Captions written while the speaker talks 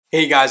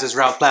Hey guys, it's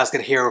Ralph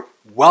Plaskett here.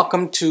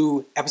 Welcome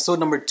to episode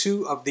number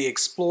 2 of the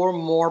Explore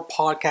More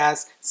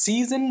podcast,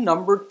 season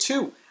number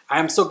 2. I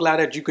am so glad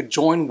that you could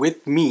join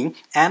with me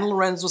and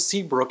Lorenzo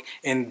Seabrook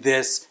in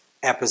this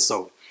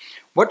episode.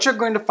 What you're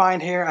going to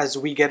find here as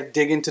we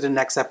dig into the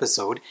next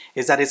episode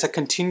is that it's a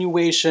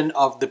continuation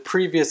of the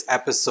previous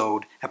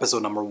episode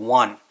number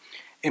 1.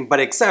 But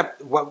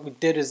except what we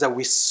did is that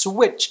we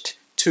switched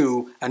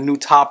to a new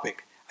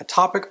topic, a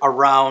topic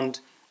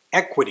around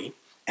equity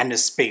and the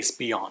space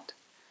beyond.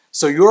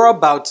 So you're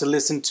about to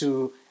listen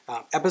to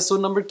episode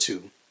number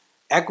 2,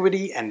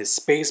 Equity and the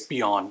Space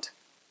Beyond,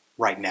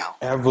 right now.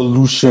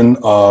 Evolution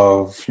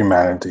of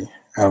humanity,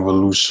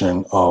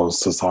 evolution of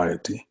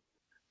society,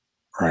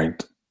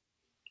 right?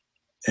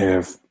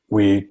 If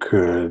we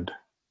could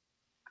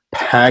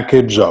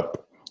package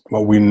up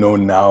what we know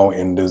now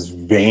in this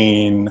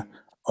vein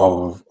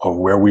of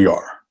where we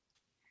are,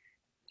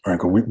 right?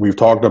 'Cause we've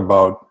talked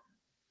about,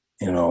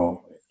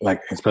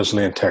 like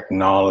especially in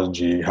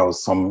technology, how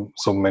so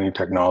many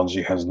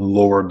technology has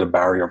lowered the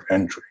barrier of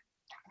entry,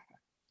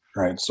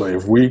 right? So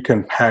if we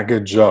can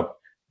package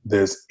up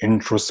this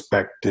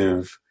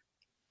introspective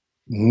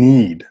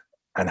need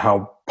and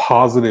how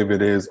positive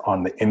it is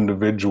on the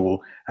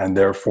individual and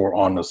therefore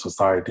on the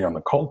society, on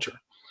the culture,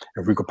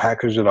 if we could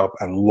package it up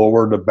and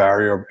lower the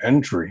barrier of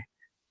entry,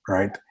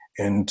 right,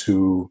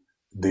 into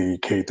the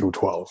K through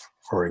 12,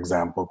 for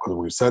example, because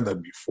we've said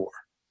that before.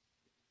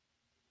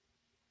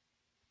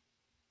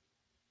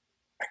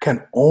 I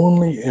can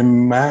only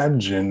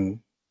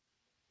imagine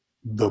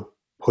the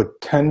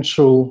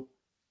potential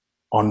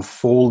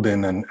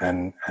unfolding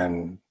and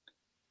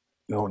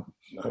the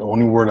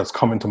only word that's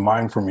coming to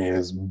mind for me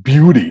is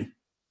beauty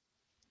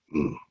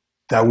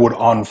that would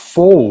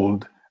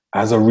unfold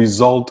as a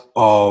result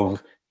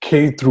of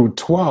K through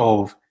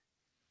 12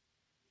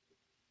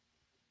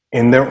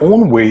 in their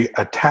own way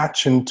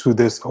attaching to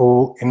this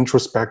whole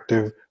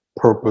introspective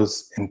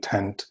purpose,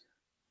 intent,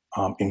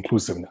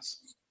 inclusiveness.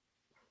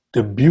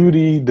 The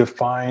beauty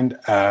defined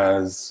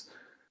as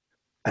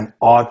an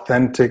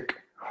authentic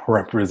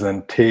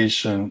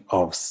representation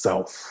of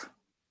self,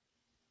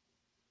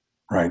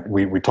 right?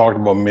 We talked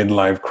about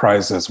midlife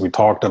crisis. We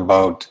talked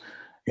about,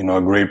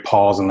 a great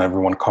pause and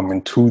everyone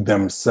coming to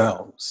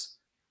themselves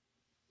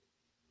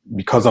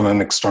because of an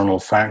external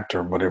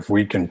factor. But if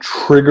we can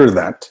trigger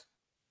that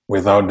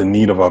without the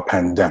need of a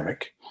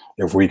pandemic,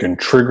 if we can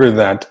trigger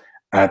that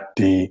at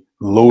the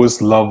lowest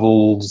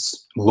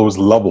levels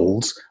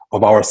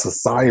of our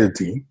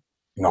society,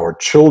 our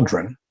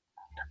children,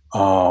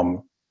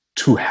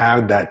 to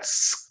have that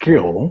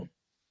skill,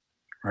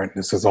 right?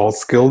 This is all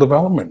skill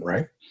development,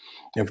 right?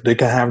 If they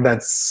can have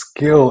that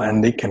skill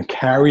and they can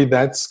carry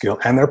that skill,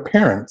 and their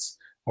parents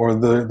or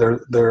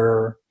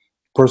their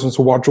persons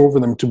who watch over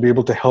them to be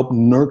able to help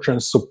nurture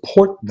and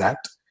support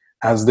that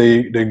as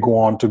they go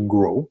on to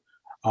grow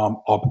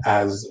up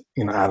as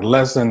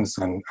adolescents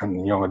and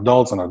young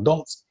adults and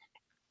adults,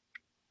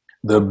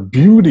 the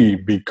beauty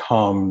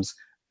becomes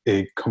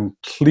a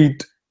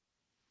complete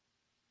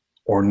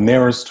or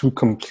nearest to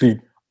complete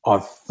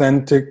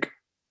authentic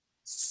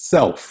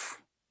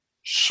self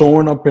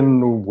showing up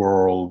in the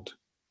world,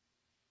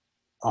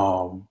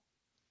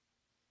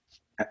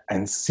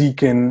 and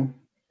seeking,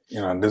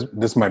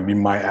 this might be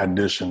my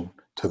addition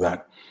to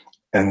that,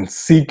 and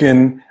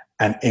seeking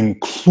an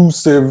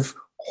inclusive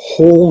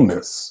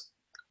wholeness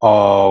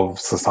of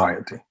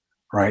society,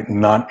 right?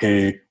 Not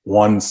a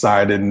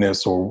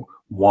one-sidedness or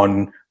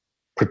one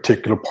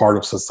particular part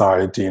of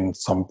society in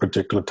some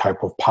particular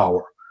type of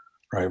power,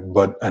 right?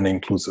 But an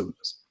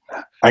inclusiveness.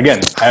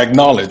 Again, I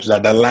acknowledge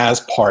that the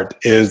last part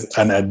is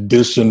an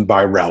addition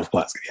by Ralph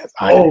Plaskett. Yes,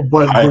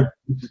 but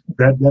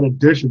that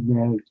addition,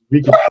 man,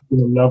 we can put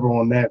a lever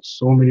on that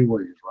so many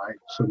ways, right?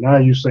 So now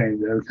you're saying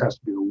there has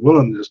to be a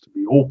willingness to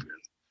be open.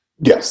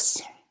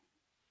 Yes.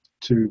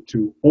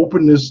 To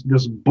open this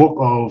book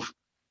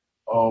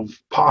of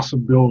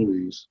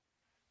possibilities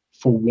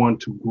for one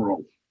to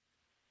grow.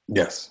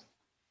 Yes.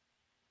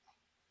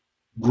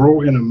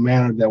 Grow in a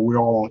manner that we're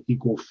all on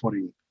equal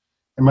footing.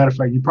 As a matter of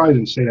fact, you probably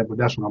didn't say that, but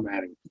that's what I'm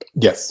adding.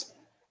 Yes.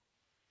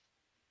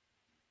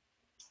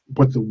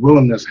 But the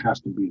willingness has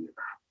to be there.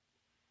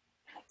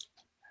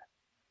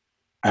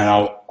 And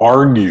I'll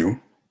argue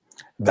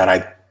that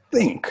I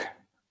think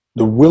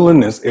the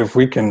willingness, if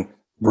we can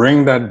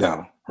bring that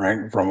down,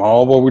 right, from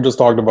all what we just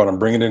talked about and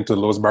bring it into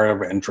the lowest barrier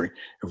of entry,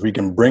 if we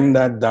can bring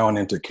that down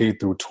into K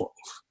through 12,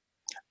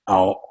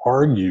 I'll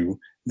argue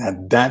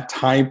that that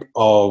type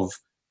of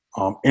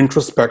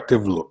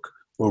introspective look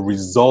will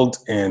result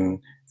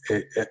in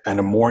a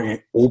more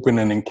open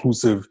and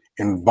inclusive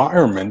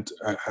environment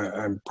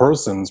and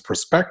persons'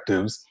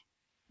 perspectives,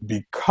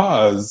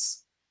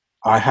 because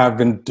I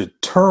haven't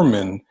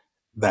determined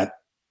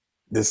that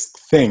this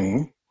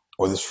thing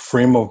or this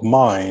frame of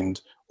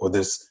mind or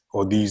this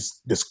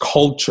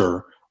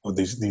culture or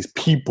these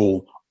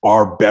people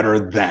are better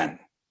than.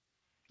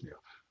 Yeah.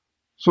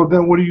 So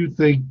then what do you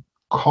think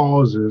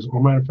causes,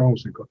 or matter of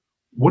fact,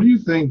 what do you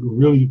think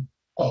really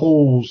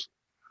holds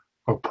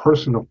a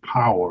person of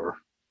power?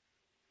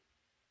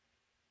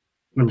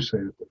 Let me say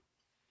it.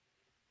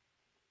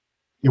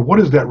 what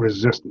is that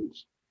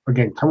resistance?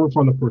 Again, coming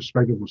from the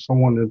perspective of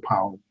someone in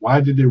power,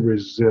 why did they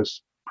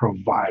resist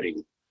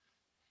providing?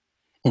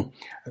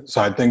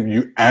 So I think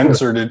you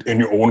answered it in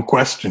your own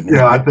question.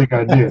 Yeah, I think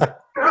I did.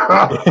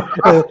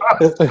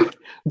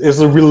 It's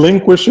a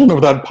relinquishing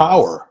of that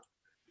power,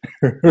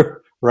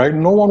 right?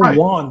 No one Right.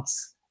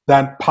 wants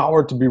that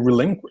power to be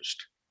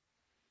relinquished.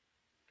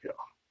 Yeah.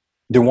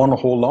 They want to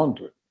hold on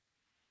to it.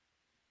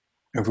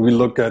 If we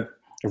look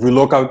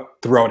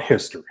out throughout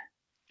history,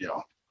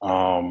 Yeah.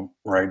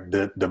 right,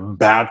 the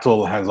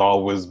battle has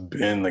always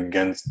been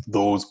against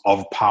those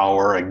of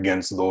power,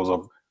 against those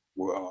of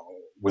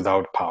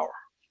without power.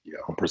 Yeah.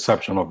 A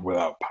perception of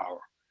without power.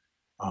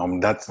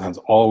 That has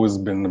always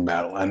been the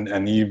battle,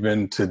 and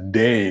even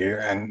today,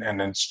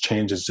 and it's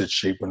changes its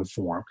shape and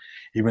form.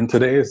 Even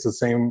today, it's the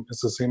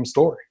same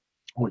story.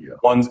 Oh yeah.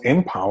 Ones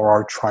in power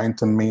are trying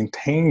to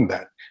maintain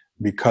that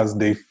because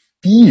they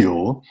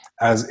feel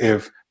as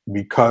if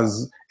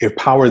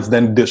power is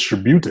then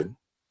distributed,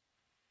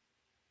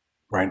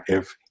 right?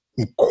 If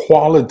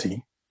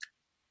equality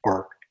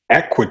or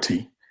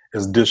equity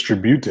is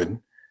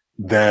distributed,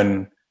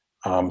 then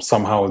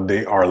somehow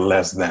they are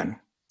less than,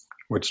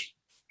 which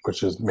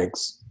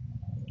makes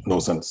no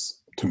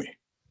sense to me.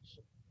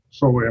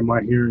 So am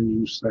I hearing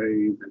you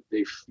say that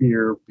they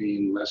fear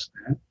being less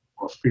than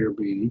or fear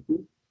being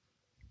equal?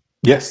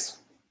 Yes.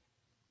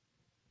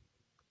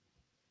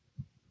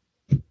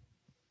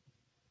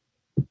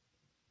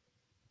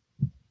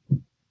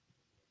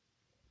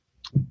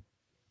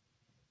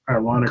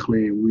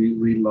 Ironically,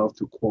 we love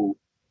to quote,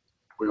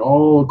 "We're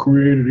all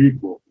created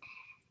equal."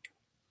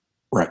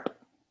 Right.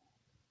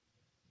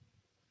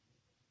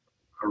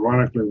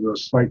 Ironically, we'll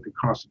cite the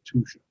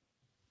Constitution.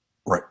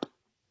 Right.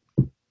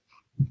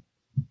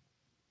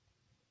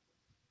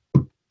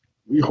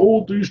 We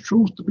hold these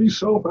truths to be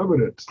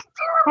self-evident.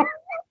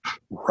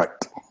 Right.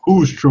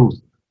 Whose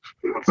truth?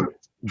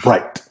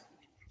 Right.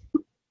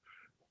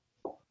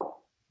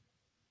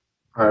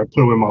 All right,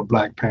 put away my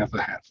Black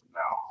Panther hat for now.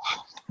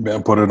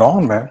 Man, put it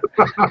on, man.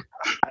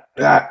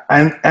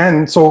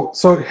 And so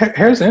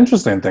here's the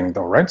interesting thing,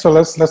 though, right? So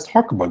let's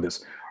talk about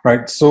this,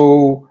 right?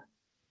 So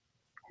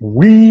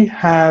we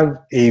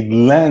have a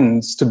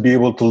lens to be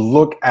able to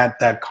look at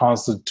that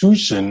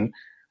Constitution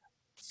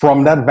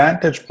from that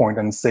vantage point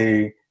and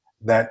say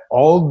that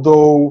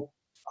although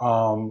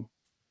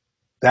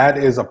that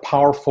is a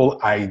powerful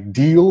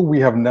ideal, we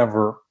have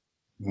never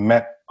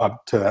lived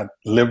up to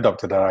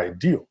that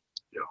ideal.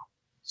 Yeah.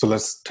 So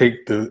let's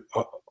take the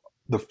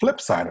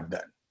flip side of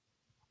that.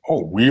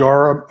 Oh, we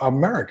are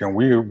American.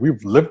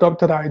 We've lived up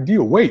to the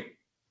ideal. Wait,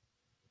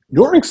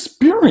 your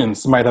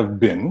experience might have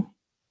been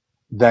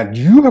that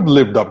you have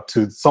lived up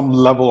to some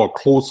level of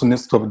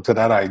closeness to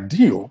that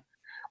ideal,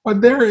 but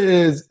there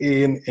is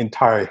an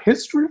entire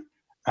history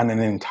and an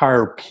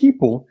entire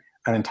people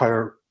and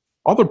entire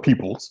other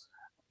peoples.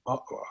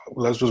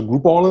 Let's just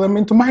group all of them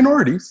into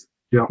minorities.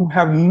 Yeah. Who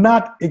have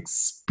not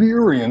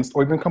experienced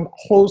or even come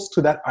close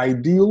to that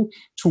ideal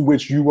to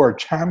which you are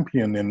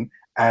championing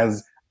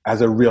as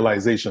a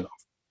realization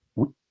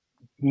of.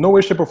 No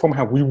way, shape, or form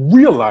have we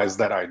realized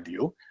that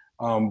ideal,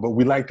 but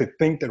we like to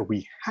think that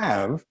we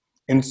have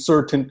in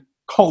certain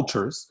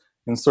cultures,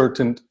 in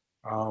certain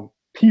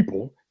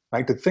people,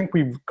 like to think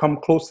we've come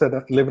close to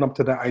that, living up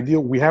to that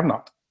ideal. We have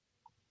not.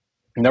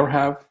 We never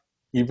have,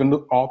 even the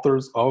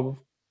authors of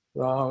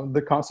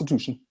the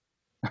Constitution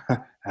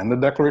and the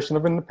Declaration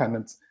of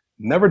Independence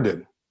never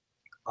did.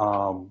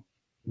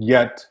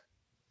 Yet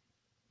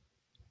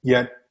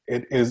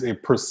it is a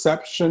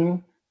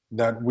perception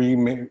that we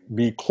may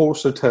be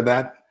closer to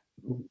that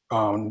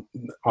on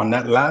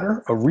that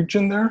ladder of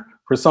reaching there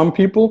for some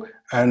people,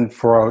 and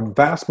for a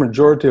vast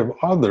majority of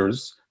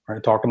others,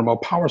 right, talking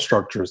about power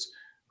structures,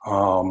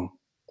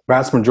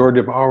 vast majority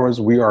of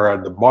ours, we are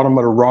at the bottom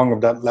of the rung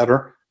of that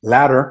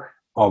ladder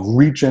of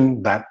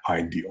reaching that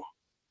ideal.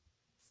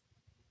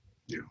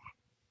 Yeah.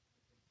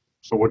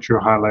 So what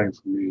you're highlighting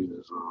for me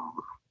is,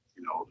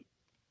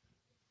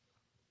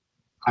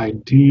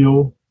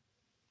 ideal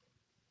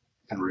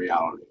and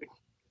reality.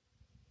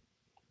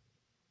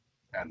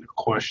 And the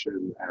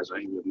question, as I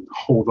even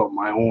hold up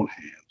my own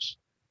hands,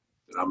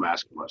 that I'm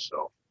asking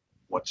myself,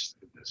 what's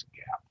in this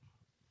gap?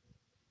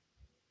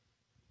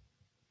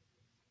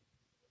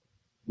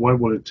 What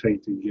would it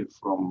take to get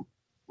from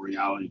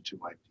reality to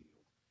ideal?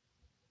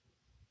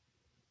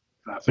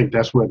 And I think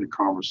that's where the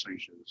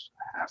conversations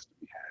have to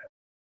be had.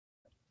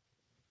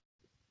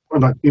 Or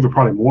like even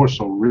probably more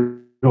so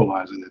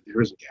realizing that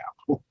there is a gap.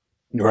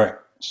 Right.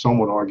 Some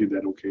would argue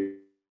that, okay,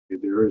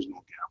 there is no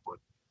gap,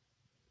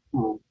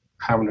 but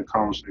having a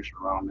conversation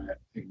around that,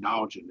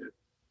 acknowledging it,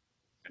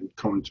 and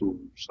coming to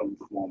some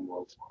form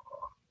of,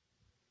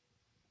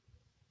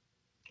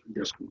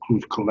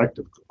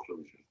 collective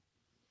conclusion,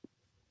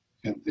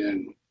 and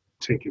then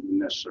taking the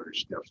necessary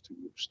steps to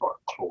start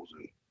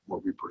closing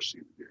what we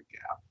perceive to be a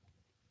gap.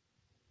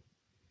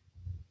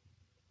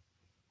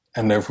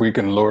 And if we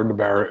can lower the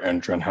barrier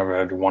entry and have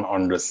everyone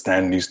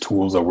understand these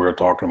tools that we're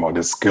talking about,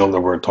 this skill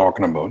that we're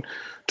talking about,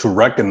 to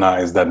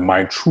recognize that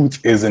my truth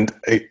isn't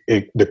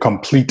the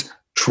complete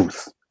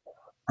truth.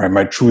 right?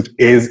 My truth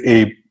is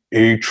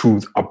a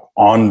truth up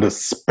on the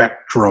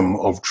spectrum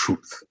of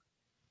truth,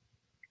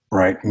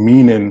 right?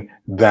 Meaning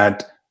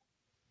that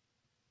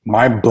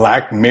my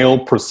black male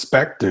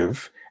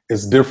perspective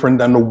is different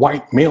than the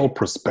white male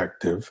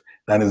perspective,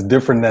 that is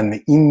different than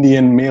the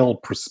Indian male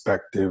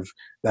perspective,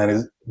 that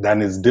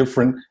is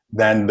different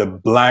than the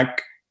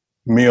black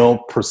male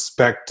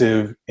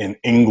perspective in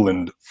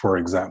England, for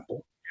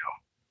example.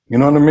 You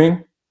know what I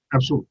mean?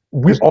 Absolutely.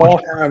 We all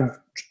have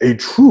a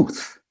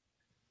truth,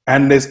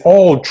 and it's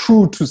all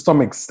true to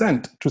some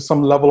extent, to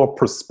some level of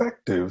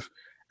perspective.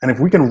 And if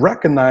we can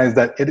recognize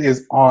that it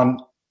is on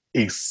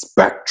a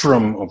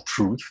spectrum of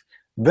truth,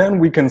 then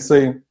we can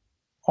say,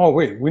 oh,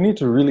 wait, we need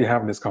to really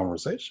have this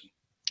conversation.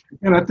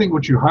 And I think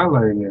what you're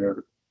highlighting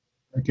there,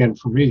 again,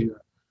 for me,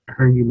 I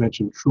heard you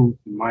mention truth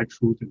and my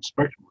truth and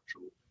spectrum of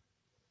truth.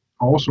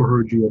 I also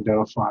heard you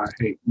identify,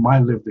 hey, my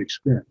lived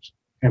experience.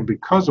 And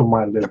because of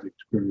my lived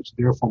experience,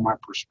 therefore my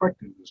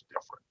perspective is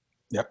different.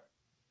 Yep.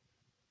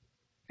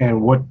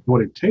 And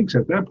what it takes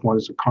at that point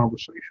is a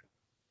conversation.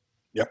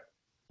 Yep.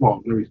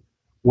 Well,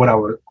 what I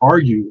would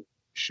argue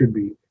should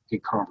be a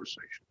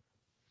conversation.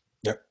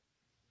 Yep.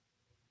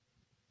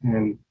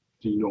 And,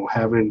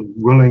 having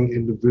willing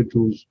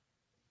individuals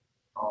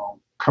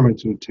coming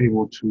to the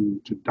table to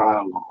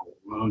dialogue,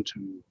 willing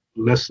to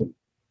listen,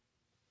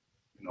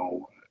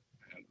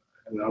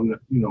 and I'm,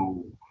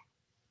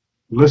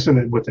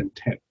 listening with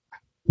intent.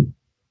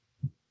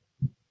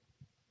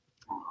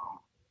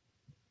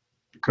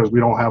 Because we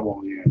don't have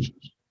all the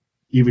answers.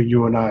 Even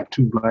you and I,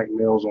 two black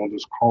males on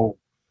this call,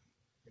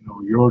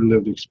 your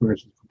lived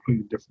experience is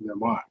completely different than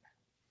mine.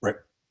 Right.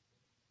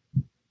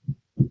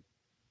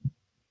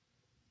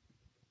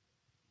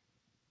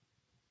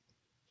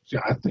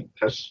 Yeah, I think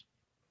that's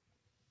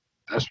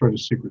where the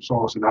secret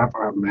sauce. And I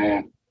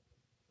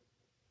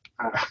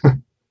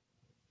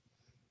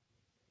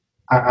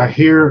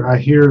hear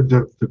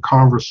the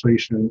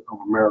conversation of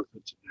America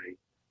today,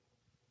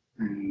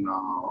 and a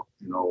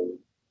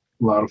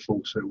lot of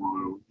folks say,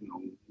 well,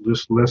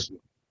 just listen.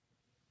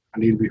 I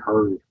need to be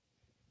heard.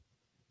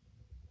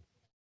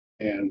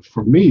 And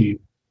for me,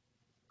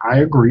 I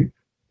agree.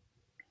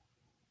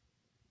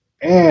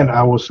 And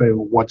I will say,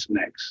 well, what's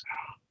next?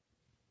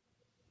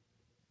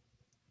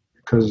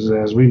 Because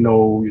as we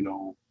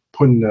know,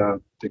 putting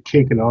the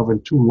cake in the oven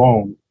too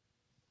long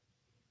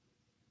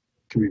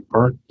can be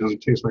burnt,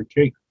 doesn't taste like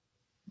cake.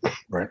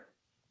 Right.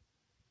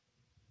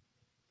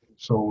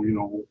 So,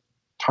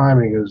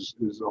 timing is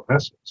of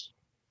essence.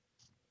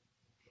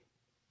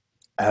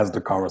 As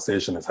the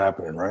conversation is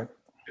happening, right?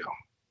 Yeah.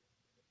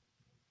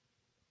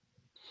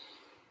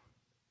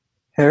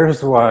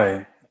 Here's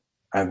why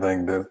I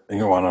think that,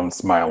 I'm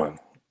smiling,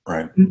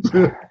 right?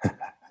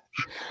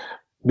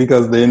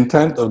 Because the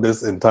intent of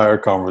this entire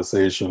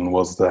conversation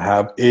was to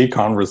have a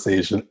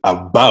conversation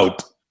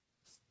about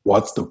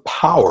what's the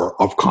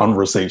power of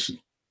conversation.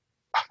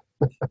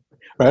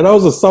 Right? That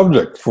was the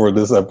subject for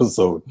this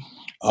episode.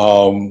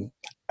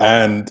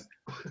 And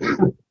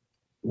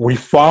we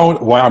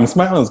found, why I'm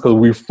smiling is because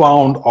we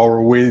found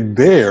our way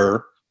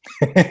there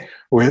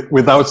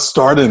without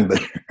starting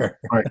there.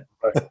 Right.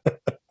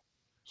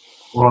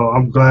 Well,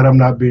 I'm glad I'm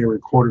not being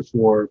recorded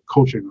for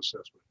coaching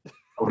assessment.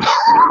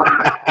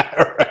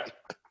 Right.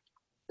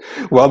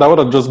 Well, that would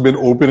have just been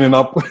opening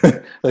up.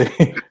 That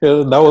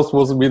was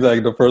supposed to be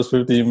like the first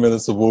 15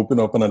 minutes of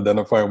opening up and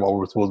identifying what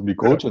we're supposed to be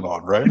coaching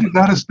on, right? We did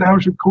not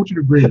establish a coaching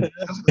agreement.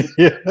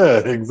 Yeah,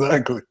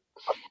 exactly.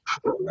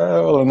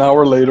 Well, an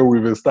hour later,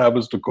 we've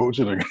established a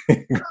coaching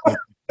agreement.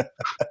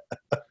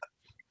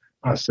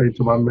 I say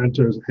to my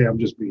mentors, hey, I'm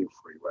just being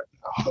free right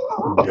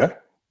now. Yeah.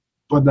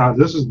 But now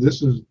this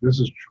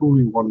is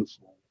truly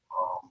wonderful.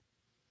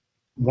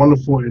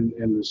 Wonderful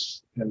in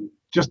this, and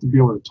just to be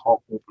able to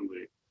talk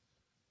openly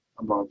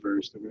about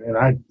various things. And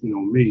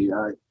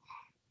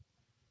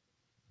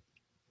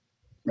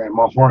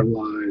my heart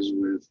lies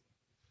with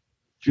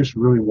just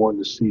really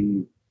wanting to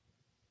see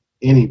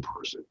any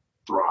person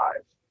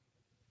thrive.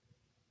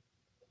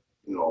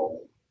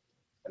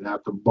 And I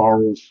have to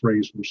borrow a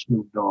phrase from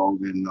Snoop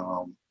Dogg and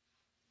who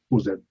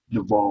was that?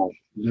 Duvall,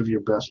 live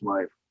your best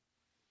life.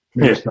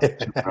 Maybe it's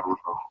not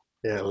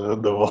Yeah,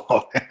 live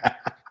Duvall.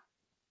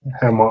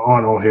 Have my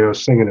aunt on here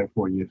singing it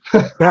for you.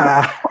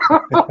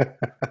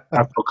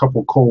 After a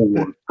couple cold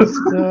ones.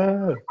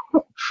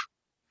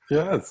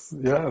 Yes.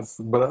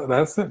 But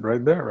that's it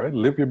right there, right?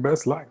 Live your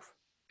best life.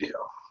 Yeah.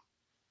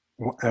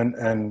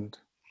 And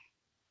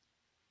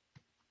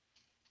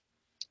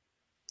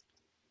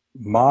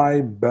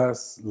my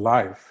best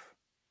life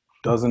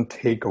doesn't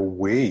take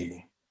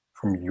away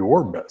from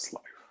your best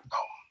life.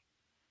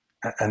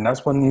 No. And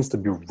that's what needs to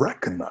be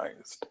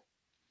recognized.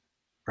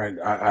 Right.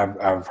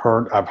 I've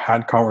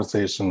had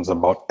conversations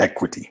about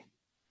equity,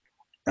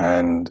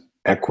 and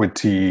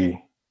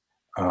equity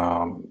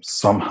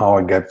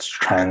somehow gets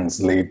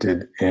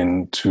translated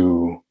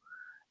into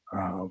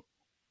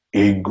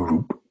a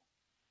group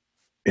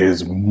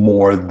is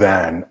more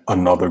than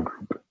another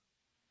group.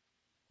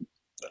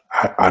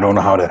 I don't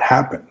know how that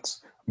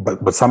happens,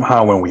 but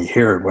somehow when we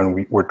hear it,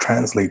 when we're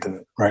translating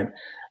it, right?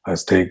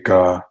 Let's take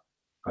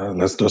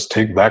Let's just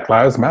take Black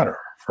Lives Matter,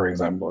 for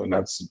example, and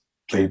that's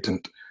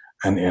blatant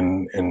and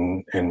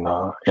in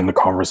the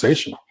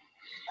conversation.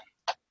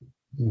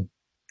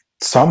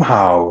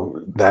 Somehow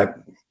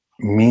that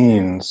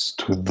means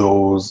to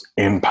those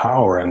in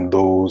power and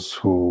those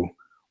who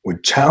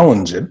would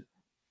challenge it,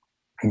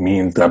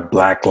 means that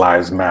Black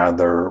Lives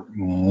Matter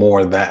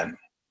more than.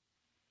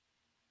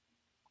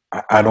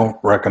 I don't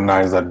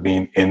recognize that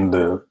being in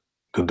the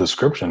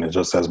description. It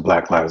just says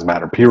Black Lives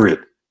Matter, period.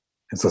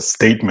 It's a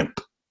statement.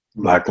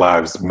 Black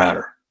Lives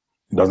Matter.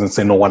 It doesn't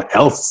say no one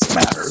else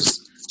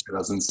matters. It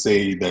doesn't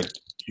say that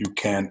you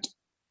can't,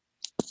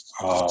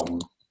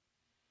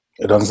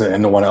 it doesn't say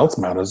no one else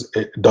matters.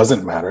 It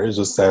doesn't matter. It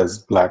just says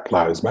Black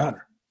Lives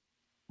Matter.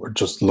 We're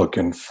just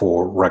looking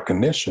for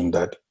recognition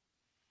that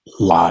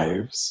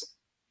lives,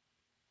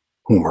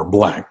 whom are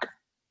Black,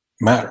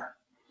 matter.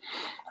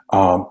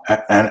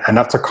 And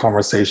that's a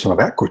conversation of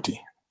equity.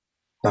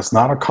 That's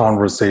not a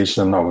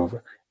conversation of,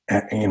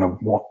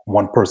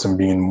 one person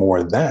being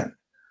more than,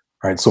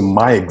 right? So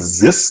my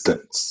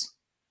existence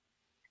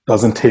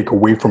doesn't take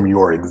away from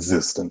your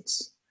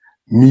existence.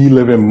 Me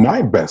living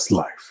my best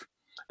life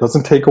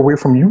doesn't take away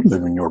from you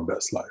living your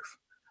best life.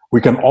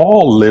 We can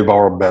all live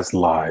our best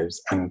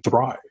lives and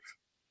thrive.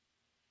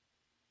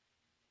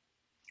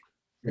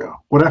 Yeah.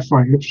 What I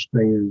find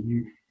interesting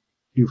is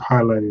you've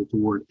highlighted the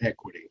word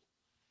equity.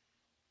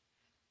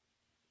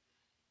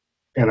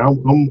 And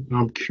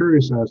I'm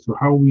curious as to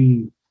how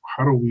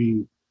do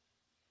we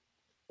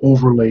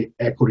overlay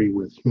equity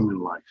with human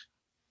life?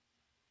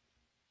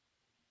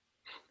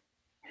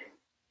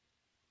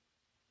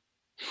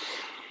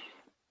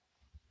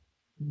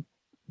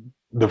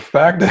 The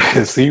fact that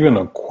it's even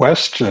a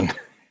question,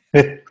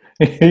 you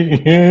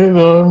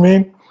know what I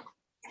mean?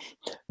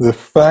 The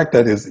fact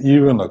that it's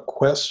even a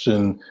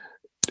question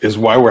is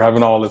why we're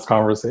having all this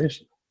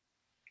conversation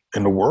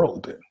in the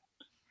world,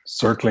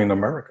 certainly in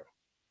America.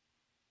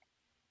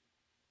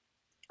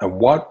 At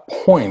what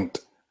point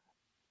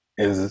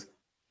is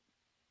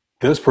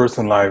this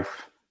person's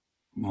life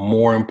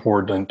more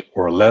important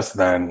or less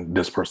than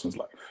this person's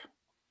life?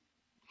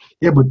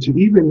 Yeah, but to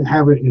even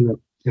have it in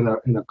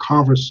a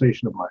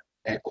conversation about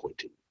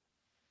equity,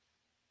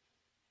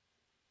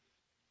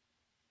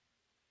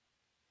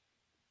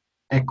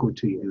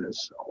 equity in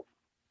itself.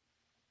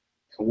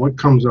 And what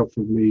comes up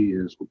for me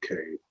is,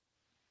 okay,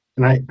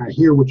 and I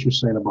hear what you're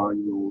saying about,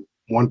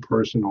 one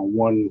person or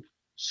one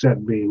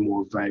set being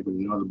more valuable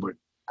than another, but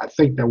I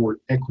think that word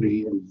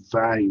equity and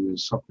value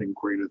is something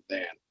greater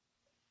than.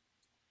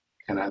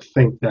 And I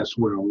think that's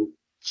where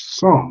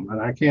some,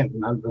 and I can't,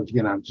 and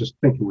again, I'm just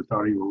thinking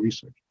without even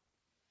research,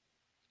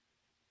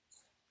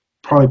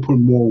 probably put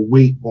more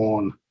weight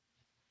on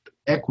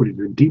equity,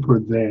 the deeper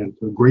than,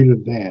 the greater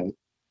than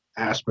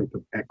aspect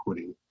of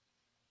equity,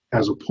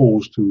 as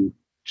opposed to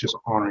just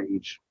honoring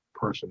each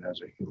person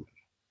as a human.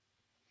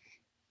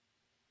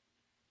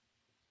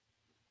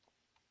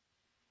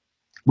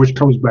 Which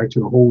comes back to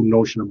the whole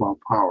notion about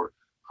power.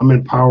 I'm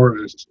in power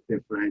if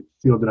I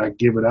feel that I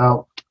give it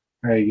out.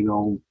 Hey,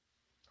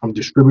 I'm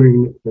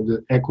distributing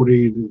the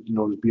equity,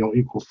 to be on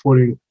equal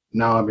footing.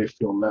 Now I may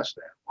feel less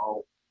than.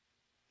 Well,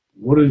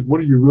 what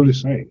are you really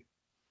saying?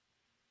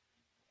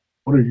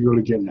 What are you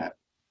really getting at?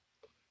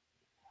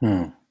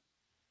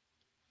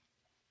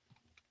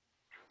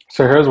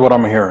 So here's what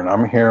I'm hearing.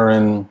 I'm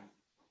hearing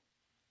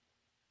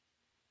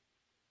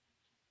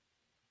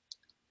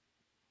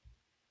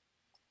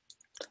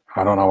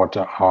I don't know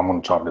how I'm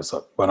going to chop this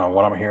up, but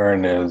what I'm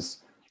hearing is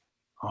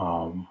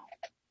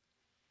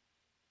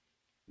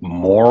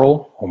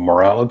moral or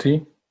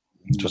morality,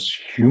 just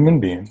human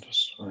being,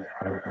 just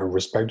I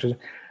respect you.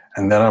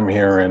 And then I'm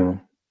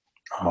hearing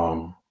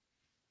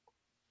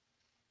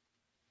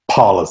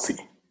policy,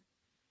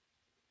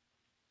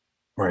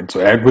 right? So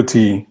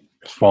equity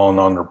is falling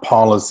under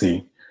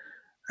policy,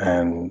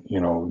 and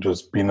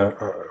just being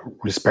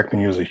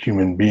respecting you as a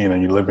human being,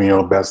 and you living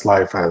your best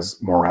life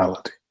as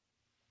morality.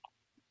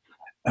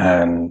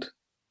 And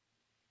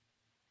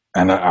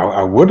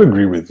I would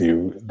agree with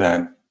you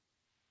that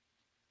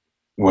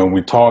when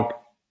we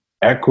talk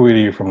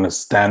equity from the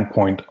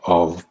standpoint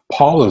of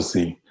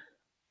policy,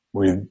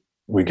 we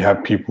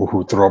have people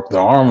who throw up their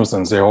arms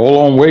and say,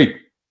 hold on, wait,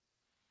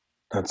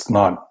 that's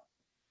not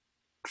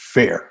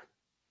fair,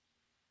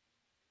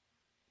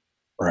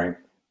 right?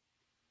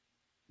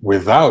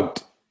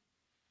 Without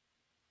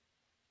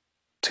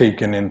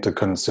taking into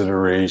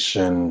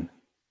consideration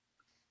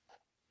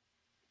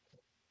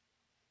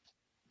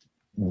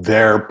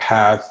their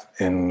path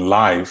in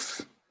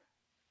life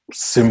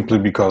simply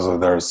because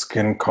of their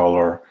skin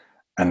color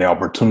and the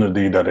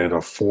opportunity that it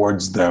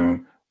affords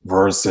them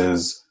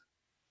versus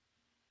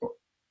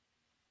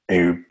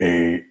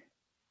a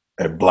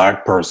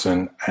Black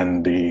person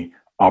and the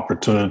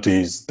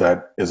opportunities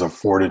that is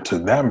afforded to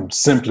them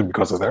simply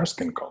because of their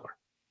skin color.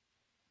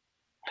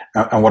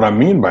 And what I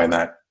mean by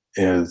that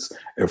is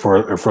if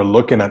we're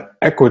looking at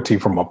equity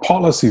from a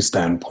policy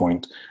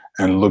standpoint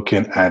and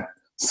looking at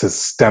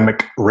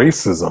systemic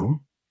racism,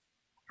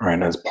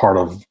 right, as part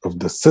of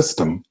the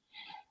system,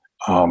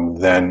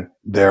 then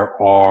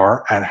there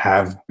are and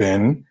have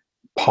been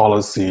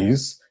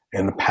policies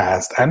in the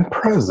past and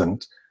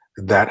present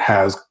that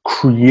has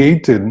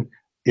created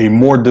a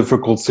more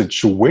difficult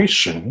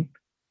situation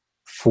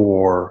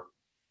for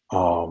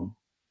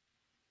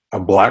a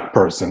Black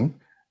person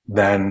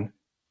than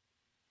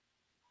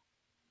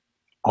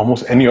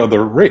almost any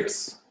other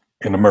race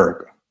in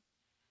America.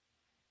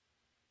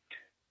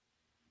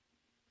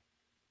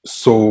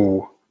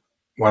 So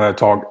when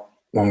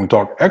we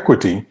talk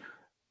equity,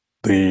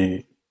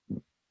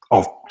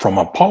 from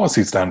a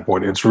policy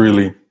standpoint, it's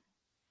really,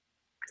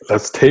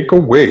 let's take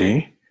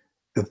away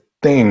the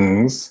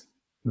things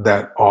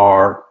that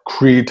are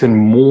creating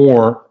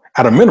more,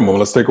 at a minimum,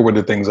 let's take away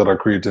the things that are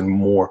creating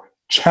more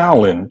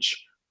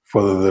challenge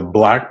for the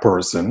Black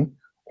person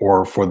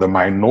or for the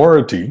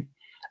minority,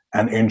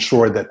 and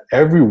ensure that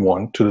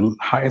everyone, to the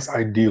highest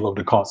ideal of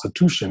the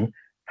Constitution,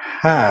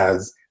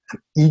 has an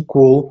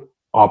equal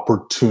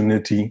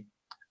opportunity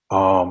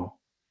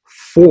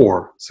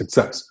for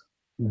success,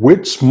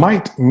 which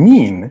might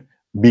mean,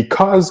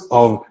 because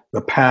of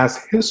the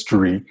past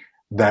history,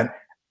 that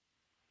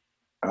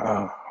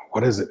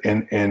what is it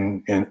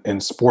in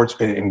sports,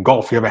 in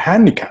golf, you have a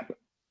handicap,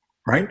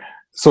 right?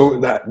 So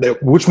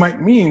that which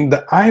might mean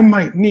that I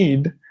might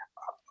need,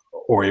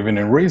 or even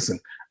in racing,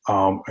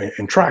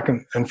 in track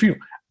and field,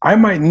 I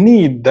might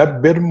need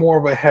that bit more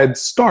of a head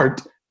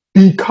start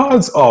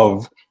because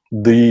of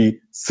the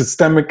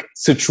systemic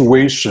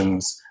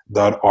situations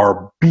that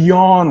are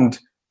beyond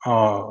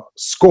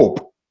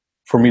scope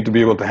for me to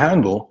be able to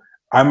handle.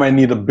 I might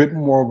need a bit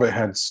more of a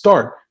head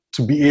start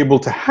to be able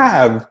to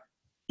have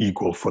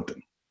equal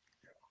footing.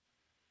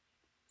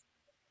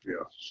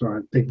 Yeah, so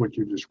I think what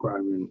you're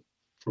describing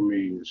for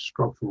me is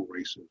structural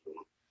racism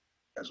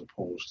as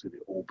opposed to the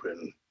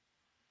open,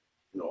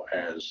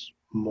 as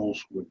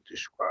most would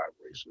describe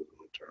racism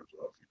in terms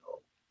of,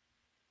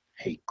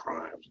 hate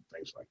crimes and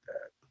things like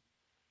that.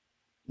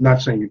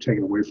 Not saying you're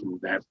taking away from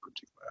that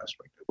particular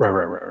aspect of it.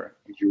 Right.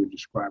 As you would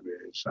describe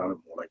it, it sounded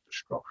more like the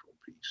structural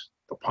piece,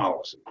 the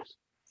policies.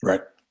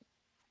 Right.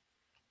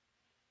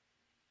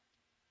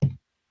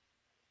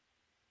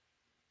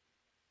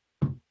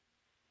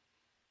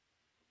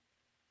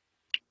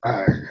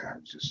 I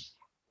just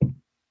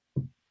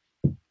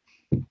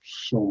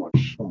so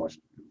much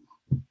to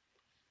do.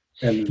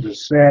 And the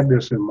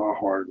sadness in my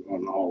heart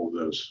on all of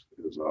this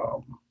is,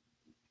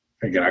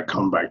 again, I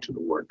come back to the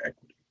word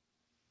equity,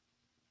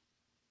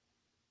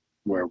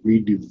 where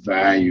we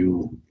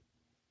devalue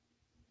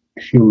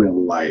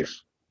human life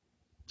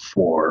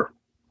for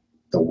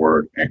the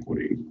word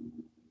equity,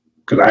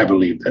 because I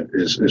believe that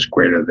is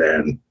greater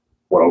than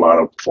what a lot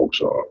of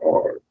folks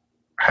are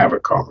having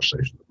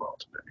conversations about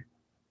today.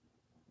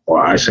 Or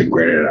I say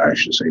greater than, I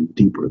should say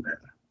deeper than.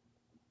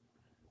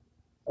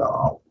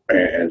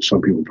 And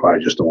some people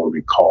probably just don't want to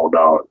be called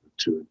out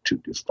to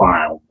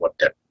define what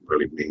that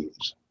really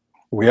means.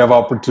 We have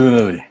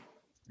opportunity.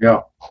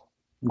 Yeah.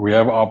 We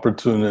have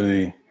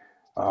opportunity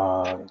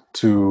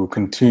to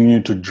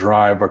continue to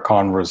drive a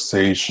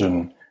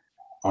conversation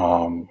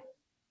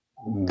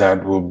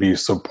that will be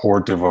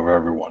supportive of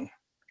everyone,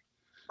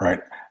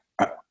 right?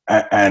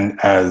 And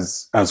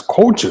as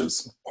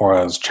coaches or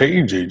as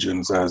change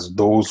agents, as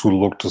those who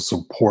look to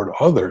support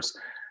others,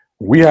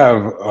 we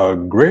have a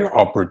great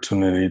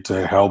opportunity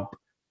to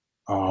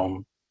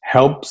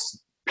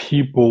helps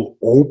people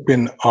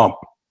open up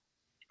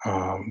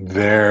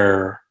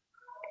their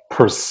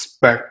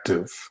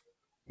perspective,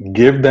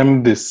 give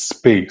them this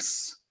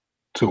space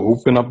to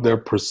open up their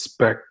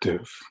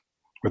perspective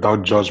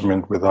without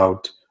judgment,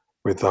 without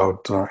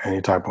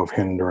any type of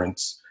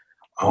hindrance,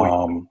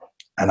 and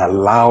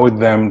allow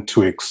them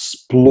to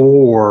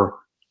explore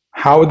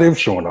how they've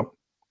shown up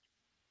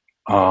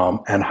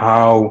and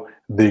how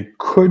they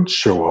could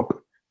show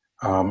up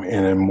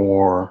in a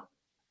more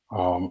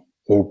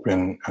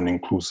open and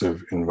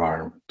inclusive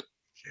environment.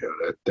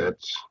 Yeah,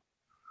 that's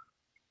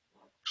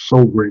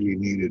so greatly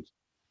needed.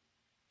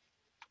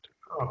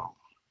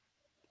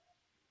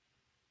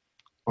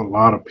 A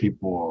lot of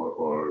people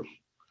are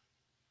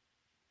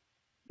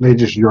they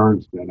just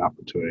yearn for that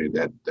opportunity,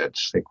 that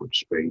sacred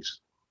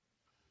space,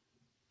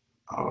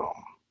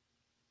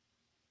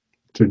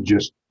 to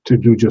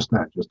do just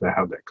that, just to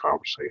have that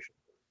conversation.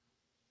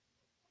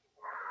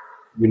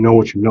 You know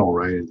what you know,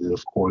 right? And then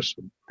of course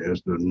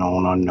there's the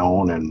known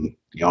unknown and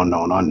the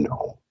unknown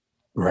unknown.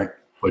 Right.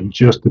 But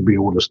just to be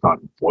able to start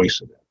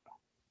voicing it,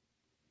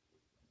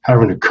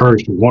 having the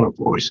courage to want to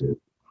voice it,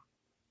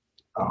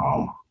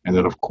 and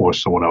then of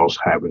course someone else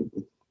having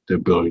the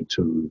ability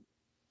to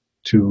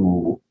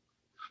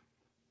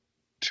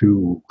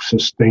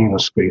sustain a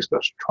space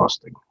that's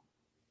trusting.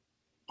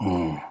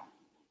 And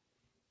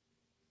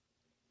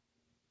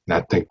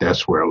I think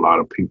that's where a lot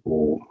of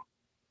people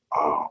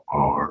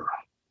are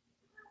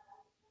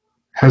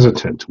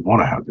hesitant to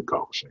want to have the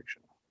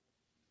conversation.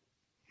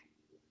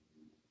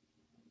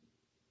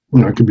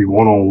 It could be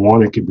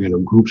one-on-one, it could be in a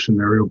group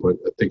scenario, but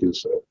I think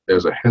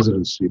there's a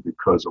hesitancy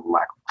because of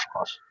lack of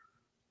trust.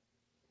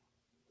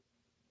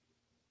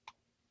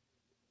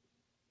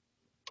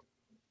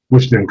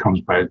 Which then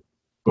comes back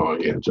Oh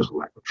yeah, just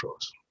lack of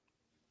trust.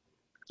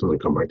 So they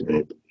come back to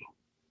Anthony.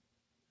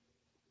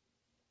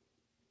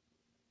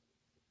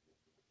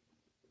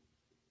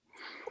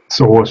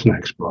 So what's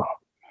next, bro?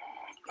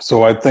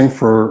 So I think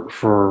for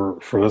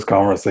this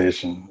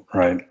conversation,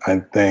 right, I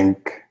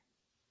think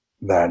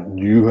that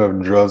you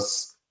have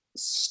just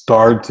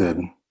started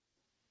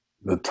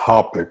the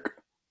topic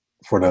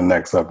for the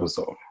next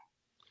episode.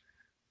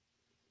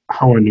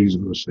 How I knew you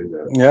were going to say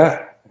that.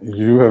 Yeah,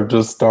 you have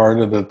just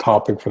started the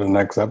topic for the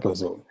next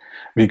episode,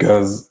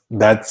 because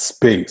that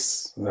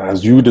space,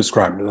 as you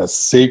described it, that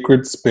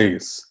sacred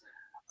space,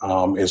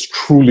 is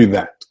truly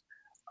that.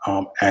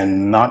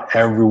 And not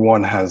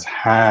everyone has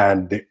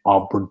had the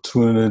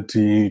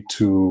opportunity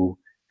to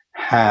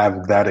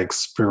have that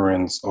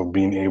experience of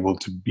being able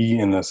to be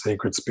in a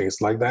sacred space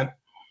like that,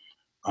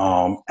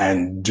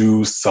 and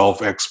do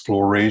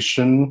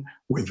self-exploration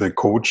with a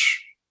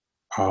coach,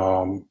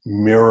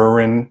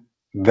 mirroring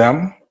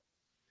them,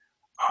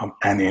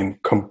 and in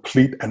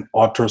complete and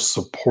utter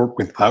support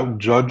without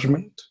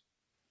judgment.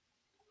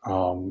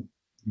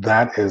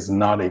 That is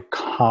not a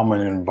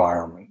common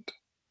environment.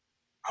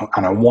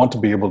 And I want to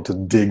be able to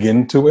dig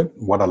into it,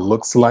 what it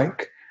looks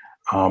like,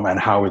 and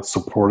how it's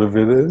supportive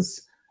it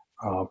is,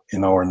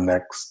 in our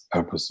next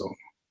episode.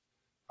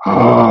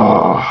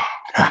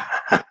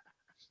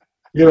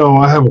 You know,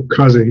 I have a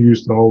cousin who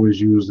used to always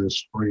use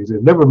this phrase.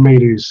 It never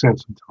made any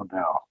sense until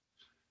now.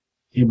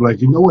 He'd be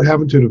like, you know what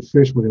happened to the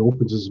fish when he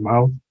opens his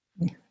mouth?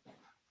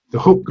 The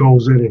hook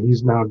goes in and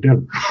he's now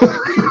dinner.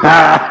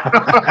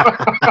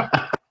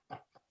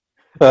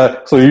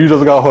 So you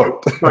just got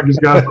hooked. I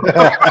just got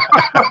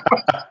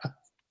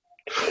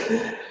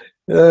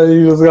Yeah,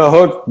 you just got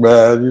hooked,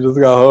 man. You just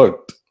got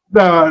hooked.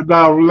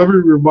 Now, let me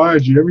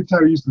remind you, every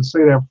time he used to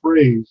say that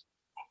phrase,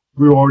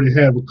 we already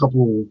had a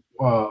couple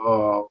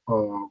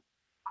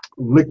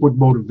liquid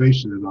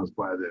motivation in us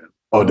by then.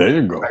 Oh, there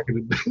you go. Back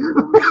in the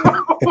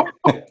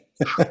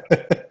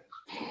day.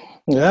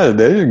 Yeah,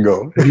 there you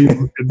go.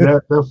 And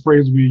that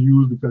phrase we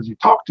use because you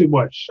talk too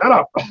much. Shut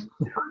up.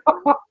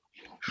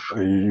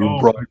 You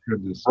Oh, my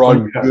goodness.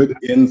 brought good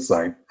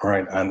insight,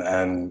 right?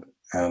 And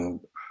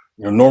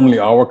you know, normally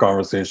our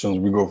conversations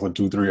we go for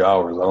 2-3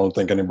 hours. I don't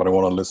think anybody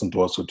want to listen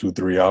to us for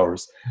 2-3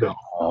 hours.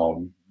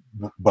 No.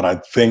 But I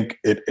think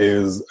it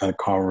is a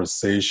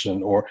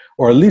conversation, or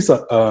at least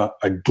a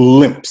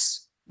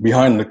glimpse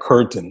behind the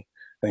curtain,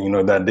 you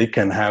know, that they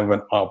can have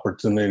an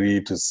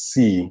opportunity to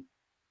see,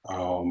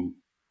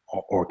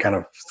 or kind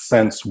of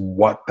sense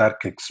what that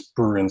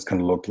experience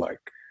can look like.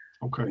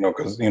 Okay. You know,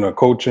 because you know,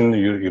 coaching,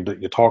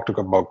 you talk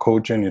about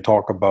coaching, you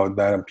talk about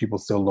that, and people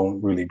still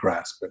don't really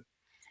grasp it,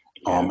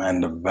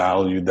 and the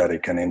value that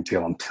it can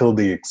entail until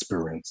they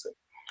experience it.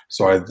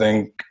 So I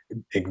think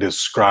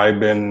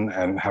describing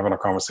and having a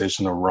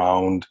conversation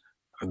around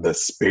the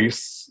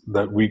space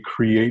that we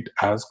create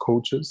as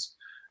coaches,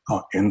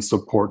 in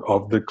support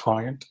of the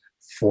client,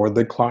 for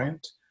the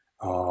client,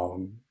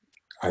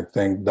 I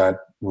think that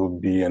will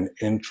be an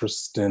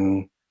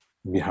interesting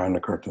behind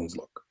the curtains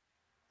look.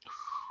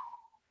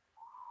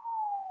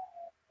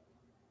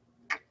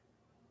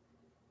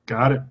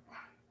 Got it.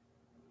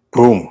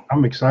 Boom.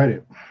 I'm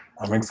excited.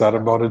 I'm excited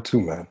about it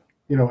too, man.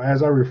 You know,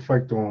 as I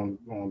reflect on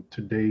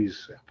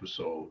today's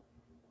episode,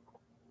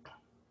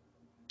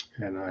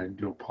 and I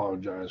do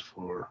apologize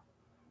for,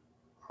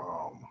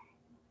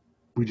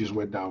 we just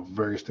went down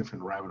various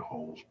different rabbit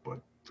holes,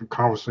 but the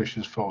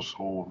conversations felt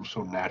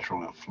so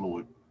natural and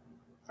fluid.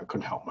 I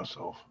couldn't help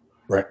myself.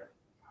 Right.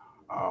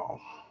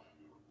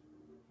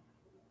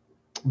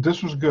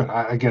 This was good.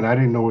 I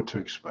didn't know what to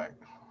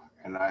expect,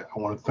 and I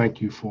want to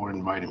thank you for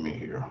inviting me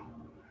here.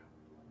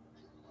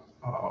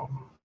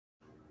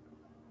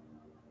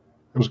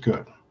 It was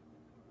good.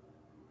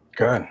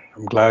 Good.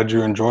 I'm glad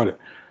you enjoyed it,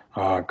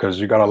 because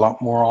you got a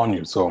lot more on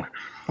you. So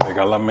I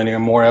got many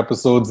more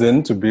episodes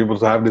in to be able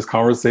to have this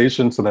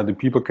conversation, so that the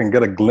people can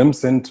get a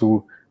glimpse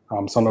into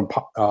some of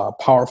the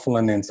powerful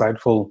and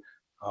insightful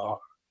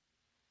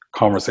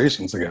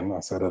conversations. Again, I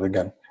said it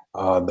again,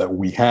 that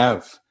we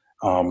have,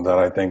 that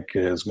I think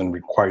is going to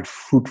be quite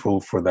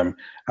fruitful for them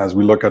as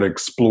we look at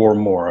explore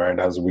more, right?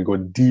 As we go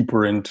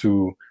deeper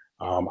into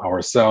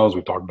ourselves,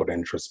 we talk about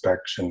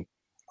introspection,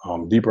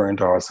 deeper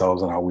into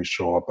ourselves and how we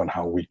show up and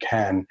how we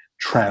can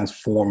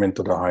transform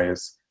into the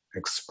highest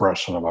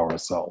expression of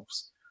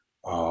ourselves.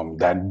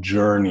 That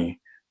journey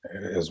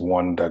is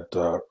one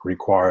that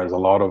requires a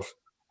lot of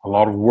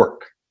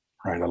work,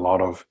 right? A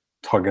lot of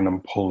tugging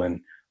and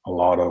pulling, a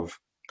lot of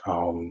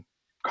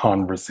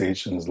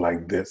conversations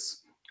like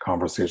this,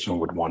 conversation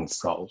with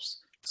oneself,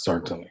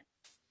 certainly.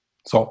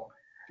 So,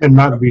 and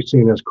not to be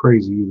seen as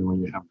crazy either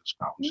when you have this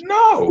conversation.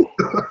 No.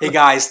 Hey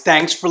guys,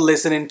 thanks for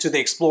listening to the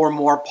Explore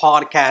More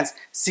podcast,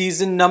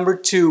 season number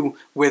 2,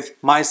 with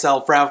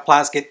myself, Ralph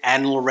Plaskett,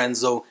 and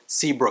Lorenzo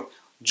Seabrook.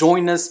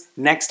 Join us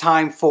next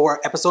time for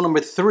episode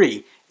number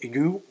 3.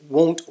 You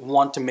won't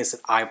want to miss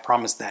it, I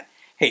promise that.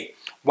 Hey,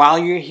 while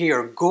you're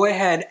here, go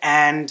ahead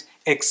and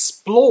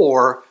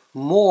explore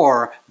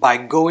more by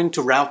going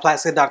to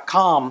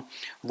ralphplaskett.com,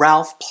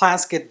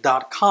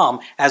 ralphplaskett.com,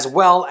 as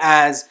well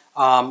as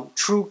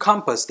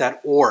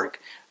truecompass.org.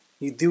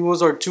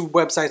 Those are two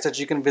websites that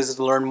you can visit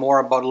to learn more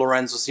about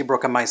Lorenzo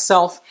Seabrook and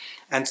myself.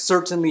 And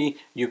certainly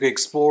you can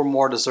explore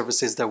more of the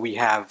services that we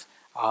have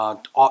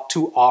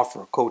to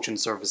offer, coaching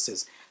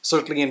services.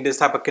 Certainly in this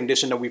type of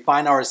condition that we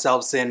find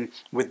ourselves in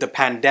with the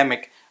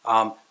pandemic,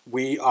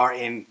 we are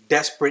in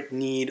desperate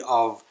need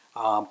of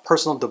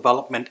personal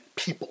development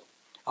people,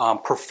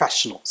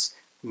 professionals,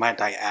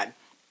 might I add.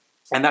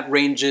 And that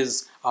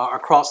ranges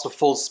across the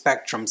full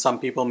spectrum. Some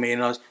people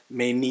may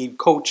need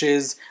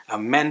coaches,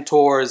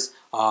 mentors.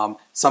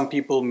 Some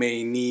people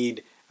may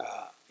need,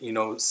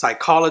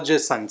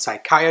 psychologists and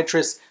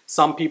psychiatrists.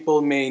 Some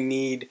people may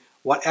need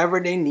whatever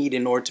they need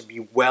in order to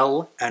be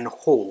well and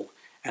whole,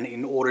 and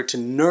in order to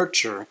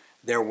nurture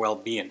their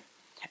well-being.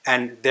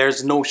 And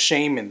there's no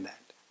shame in that,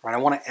 right? I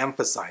want to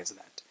emphasize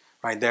that,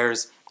 right?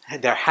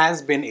 There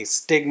has been a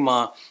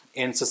stigma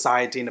in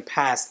society in the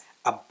past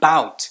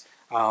about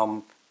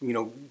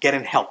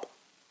getting help.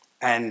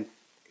 And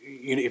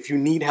if you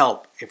need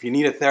help, if you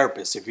need a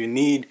therapist, if you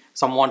need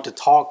someone to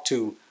talk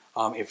to,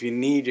 if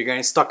you're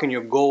getting stuck in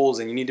your goals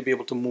and you need to be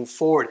able to move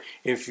forward,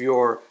 if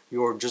you're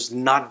just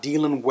not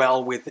dealing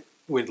well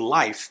with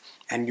life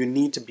and you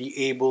need to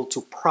be able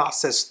to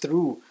process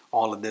through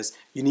all of this,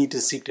 you need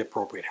to seek the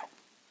appropriate help.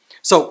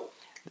 So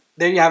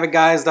there you have it,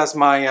 guys. That's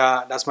my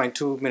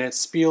 2-minute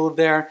spiel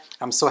there.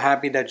 I'm so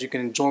happy that you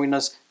can join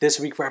us this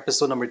week for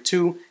episode number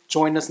 2.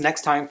 Join us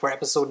next time for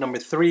episode number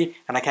 3,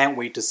 and I can't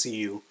wait to see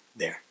you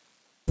there.